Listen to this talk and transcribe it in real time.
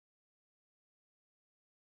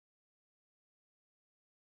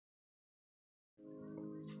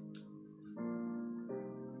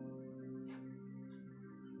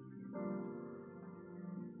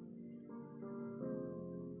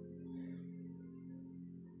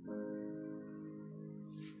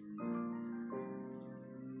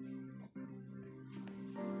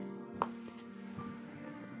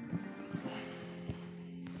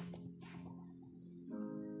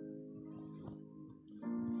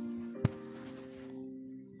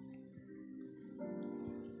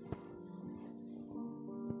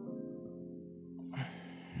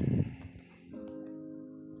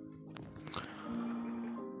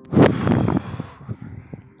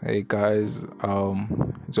Hey guys,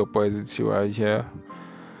 it's your boy Zitiwa here,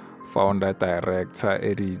 founder, director,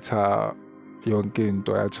 editor, yonke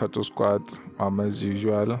into ya Chato Squad, as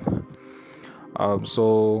usual.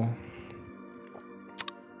 So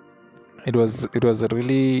it was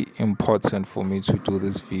really important for me to do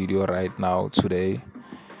this video right now today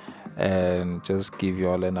and just give you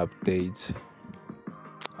all an update.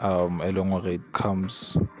 Along with it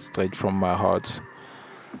comes straight from my heart.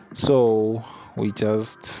 So we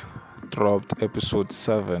just dropped episode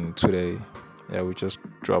 7 today. Yeah, we just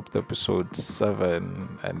dropped episode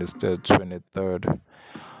 7 and it's the 23rd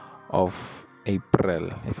of April,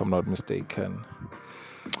 if I'm not mistaken.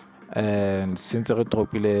 And since I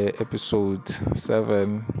dropped episode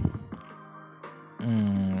 7,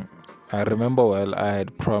 I remember well I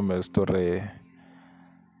had promised to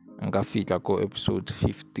ngafika ko episode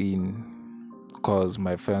 15 because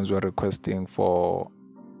my fans were requesting for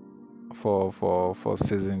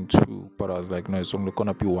season 2, but I was like, no, it's only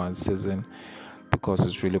gonna be one season because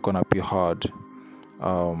it's really gonna be hard.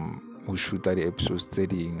 We shoot at the episodes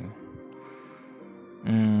studying.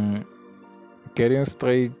 Getting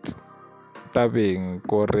straight tabbing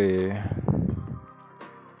kore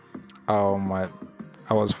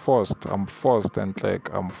I'm forced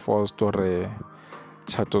to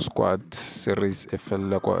Chato Squad series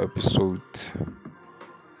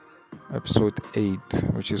episode 8,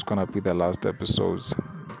 which is gonna be the last episodes.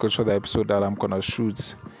 Because for the episode that I'm gonna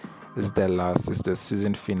shoot is the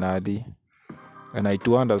season finale. And I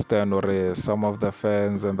do understand or some of the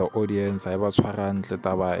fans and the audience they were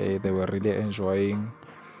really enjoying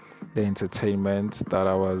the entertainment that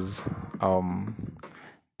I was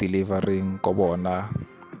delivering kobona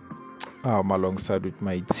alongside with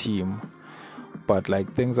my team. But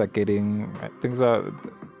like things are getting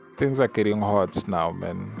hot now,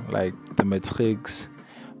 man. Like the metrics,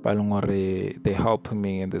 they helping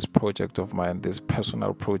me in this project of mine, this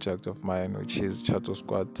personal project of mine, which is Chato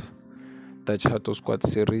Squad, the Chato Squad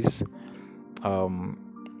series.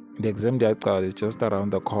 The exam day is just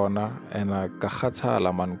around the corner, and I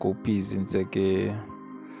kahatala man go busy in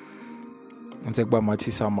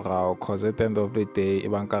because at the end of the day,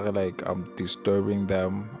 like I'm disturbing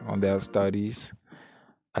them on their studies.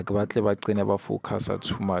 I never focus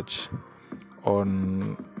too much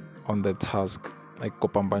on the task. Like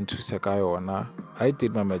I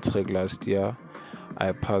did my matric last year.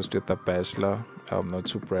 I passed with a bachelor, not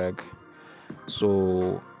to brag.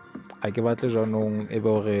 So I give at least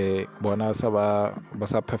bona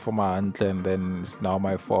sa perform hantle, and then it's now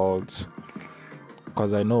my fault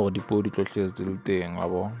because I know the body is the thing.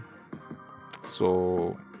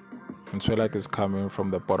 So it's like it's coming from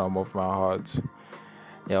the bottom of my heart.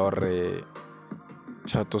 Yeah, or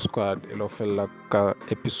Chato Squad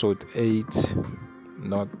episode 8,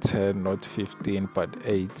 not 10, not 15, but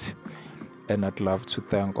 8. And I'd love to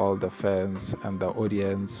thank all the fans and the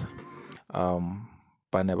audience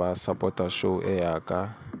baneba support the show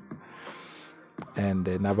and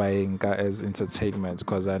nabayinka as entertainment,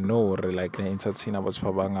 because I know like the entertainer was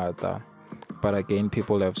pabangata. But again,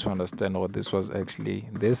 people have to understand what this is actually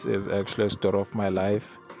a story of my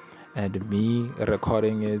life, and me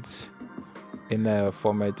recording it in a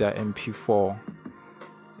format MP4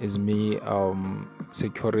 is me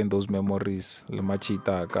securing those memories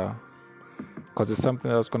because it's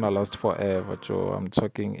something that's gonna last forever, Joe. I'm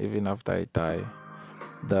talking even after I die,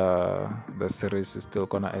 the series is still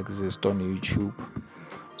gonna exist on YouTube.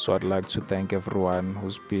 So I'd like to thank everyone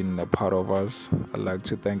who's been a part of us. I'd like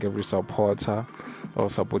to thank every supporter or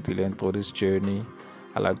supporting through this journey.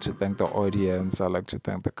 I'd like to thank the audience. I'd like to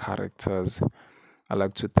thank the characters. I'd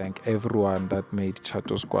like to thank everyone that made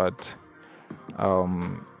Chato Squad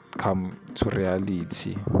come to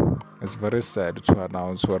reality. It's very sad to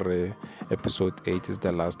announce where episode 8 is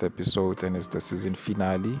the last episode and it's the season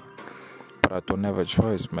finale. But I don't have a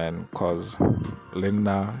choice, man, because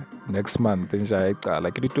next month,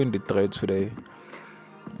 like the 23rd today,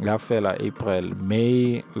 April,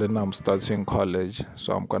 May, I'm starting college,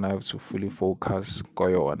 so I'm gonna have to fully focus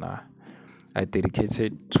koyona. I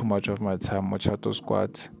dedicated too much of my time with Chato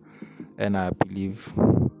Squad, and I believe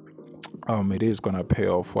it is gonna pay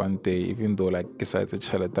off one day, even though like besides the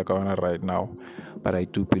chaleta kawana right now, but I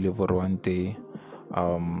do believe that one day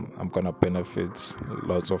I'm gonna benefit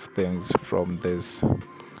lots of things from this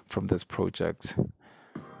project.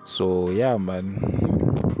 So yeah, man,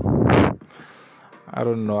 I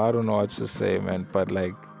don't know what to say, man, but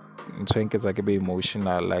like it's like a bit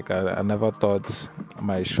emotional. Like I never thought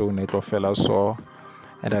my show netlo fela so,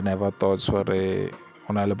 and I never thought sorry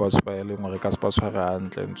on a le batho ba e leng gore ka se ba tshware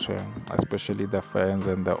hantle ntho e, especially the fans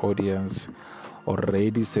and the audience.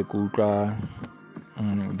 Already se ke utlwa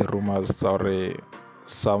the rumors sorry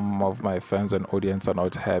some of my fans and audience are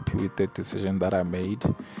not happy with the decision that I made,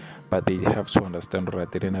 but they have to understand that I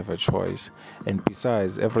didn't have a choice. And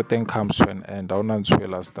besides, everything comes to an end. I want to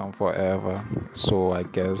last down forever. So I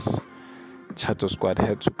guess Chato Squad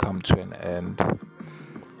had to come to an end.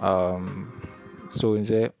 So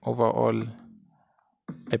overall,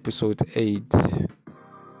 episode 8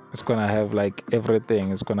 it's gonna have like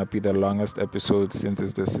everything. It's gonna be the longest episode since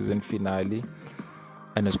it's the season finale,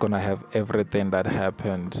 and it's gonna have everything that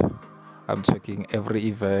happened. I'm talking every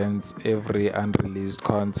event, every unreleased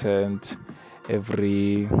content, everyone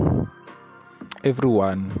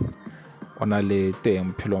on a le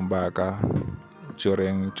teng bophelong ba ka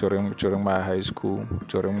during my high school,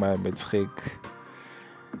 during my matric.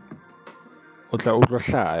 Like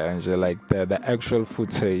the actual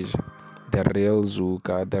footage, the real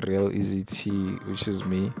Zuka, the real Easy T, which is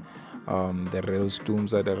me, the real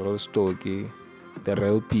Stumza, the real Stoki, the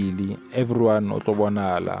real Pili, everyone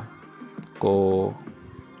otobonala go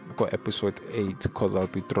episode 8 because I'll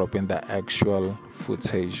be dropping the actual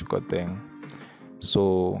footage got thing.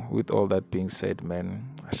 So with all that being said, man,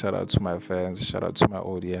 shout out to my fans, shout out to my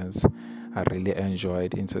audience. I really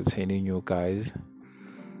enjoyed entertaining you guys,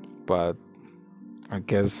 but I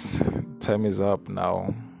guess time is up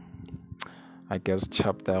now. I guess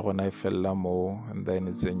chapter when I fell more, and then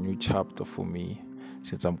it's a new chapter for me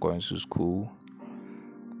since I'm going to school.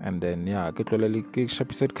 And then yeah, ke tlolele ke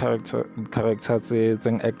shapisa characters tse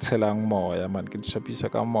actelang moya man, ke shapisa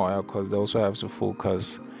ka moya because they also have to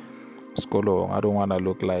focus school. I don't want to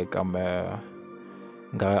look like I'm a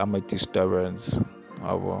disturbance.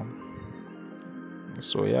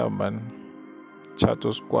 So yeah, man,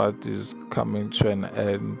 Chato Squad is coming to an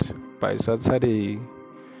end. By Saturday,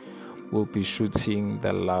 we'll be shooting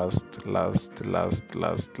the last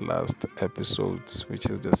episodes, which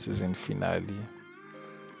is the season finale.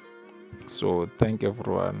 So thank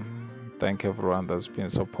everyone that's been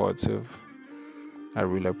supportive. I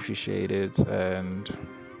really appreciate it, and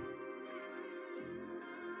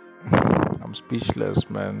I'm speechless,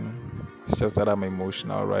 man. It's just that I'm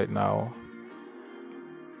emotional right now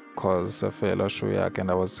because I felt shoyak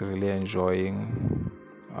and I was really enjoying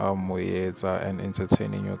and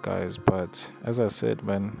entertaining you guys. But as I said,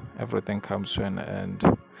 man, everything comes to an end.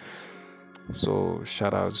 So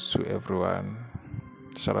shout out to everyone.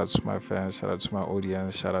 Shout out to my fans, shout out to my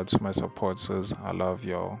audience, shout out to my supporters. I love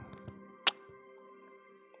y'all.